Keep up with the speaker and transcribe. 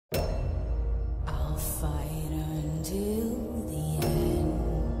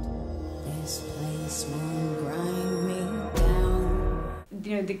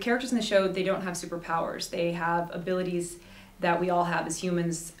know, the characters in the show, they don't have superpowers. They have abilities that we all have as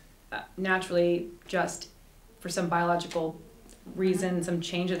humans, naturally, just for some biological reason, some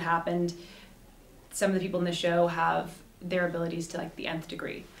change that happened. Some of the people in the show have their abilities to like the nth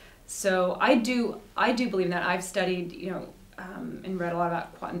degree. So I do believe in that. I've studied, you know, and read a lot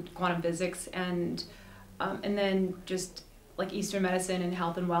about quantum physics and then just like Eastern medicine and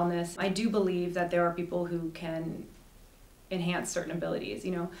health and wellness. I do believe that there are people who can enhance certain abilities,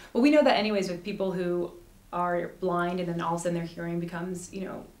 you know. Well, we know that anyways with people who are blind and then all of a sudden their hearing becomes, you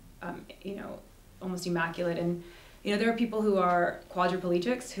know, almost immaculate. And, you know, there are people who are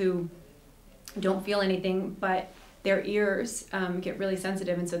quadriplegics who don't feel anything, but their ears get really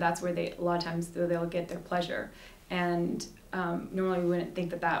sensitive, and so that's where a lot of times they'll get their pleasure. And normally we wouldn't think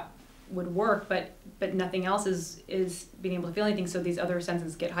that would work, but nothing else is being able to feel anything, so these other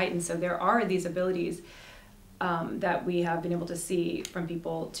senses get heightened. So there are these abilities that we have been able to see from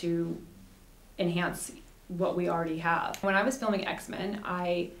people to enhance what we already have. When I was filming X-Men,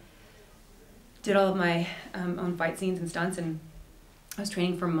 I did all of my own fight scenes and stunts, and I was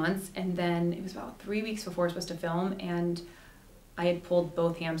training for months, and then it was about 3 weeks before I was supposed to film, and I had pulled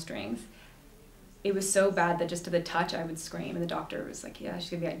both hamstrings. It was so bad that just to the touch I would scream, and the doctor was like, yeah, she's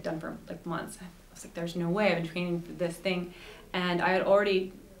gonna be done for like months. I was like, there's no way, I've been training for this thing. And I had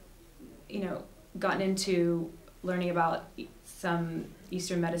already, you know, gotten into learning about some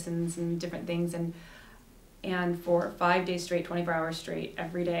Eastern medicines and different things, and for 5 days straight, 24 hours straight,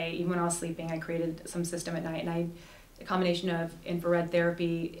 every day, even when I was sleeping, I created some system at night, and a combination of infrared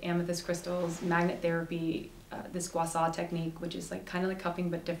therapy, amethyst crystals, magnet therapy, this gua sha technique, which is like kind of like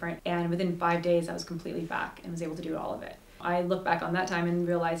cupping but different. And within 5 days, I was completely back and was able to do all of it. I look back on that time and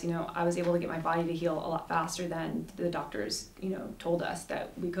realize, you know, I was able to get my body to heal a lot faster than the doctors, you know, told us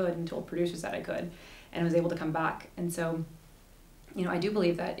that we could, and told producers that I could, and was able to come back. And so, you know, I do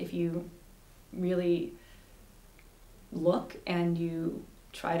believe that if you really look and you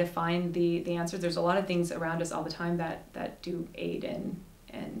try to find the answers, there's a lot of things around us all the time that do aid in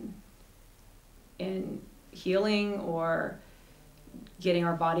healing or getting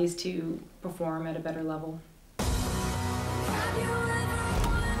our bodies to perform at a better level.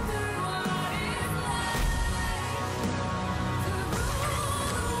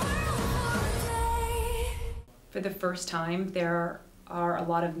 For the first time, there are a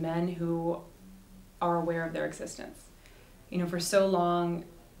lot of men who are aware of their existence. You know, for so long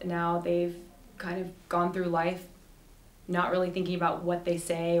now, they've kind of gone through life not really thinking about what they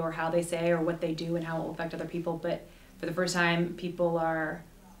say or how they say or what they do and how it will affect other people. But for the first time, people are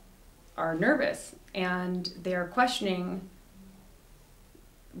nervous, and they're questioning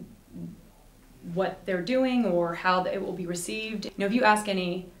what they're doing or how it will be received. You know, if you ask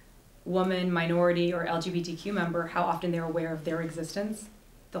any woman, minority, or LGBTQ member how often they're aware of their existence,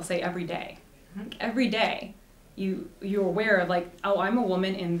 they'll say every day. Like, every day you're aware of, like, oh, I'm a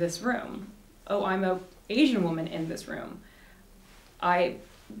woman in this room. Oh, I'm a Asian woman in this room. I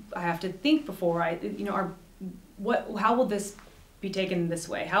have to think before you know, how will this be taken this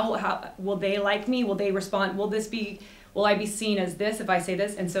way? How will they like me? Will they respond? Will I be seen as this if I say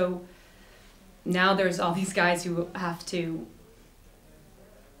this? And so now there's all these guys who have to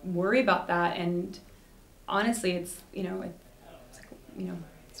worry about that, and honestly, it's, you know,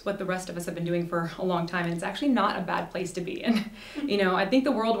 it's what the rest of us have been doing for a long time, and it's actually not a bad place to be in. You know, I think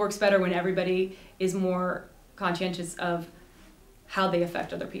the world works better when everybody is more conscientious of how they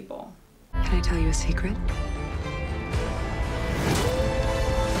affect other people. Can I tell you a secret?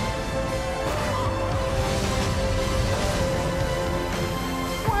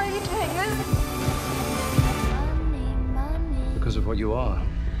 Why are you doing this? Because of what you are.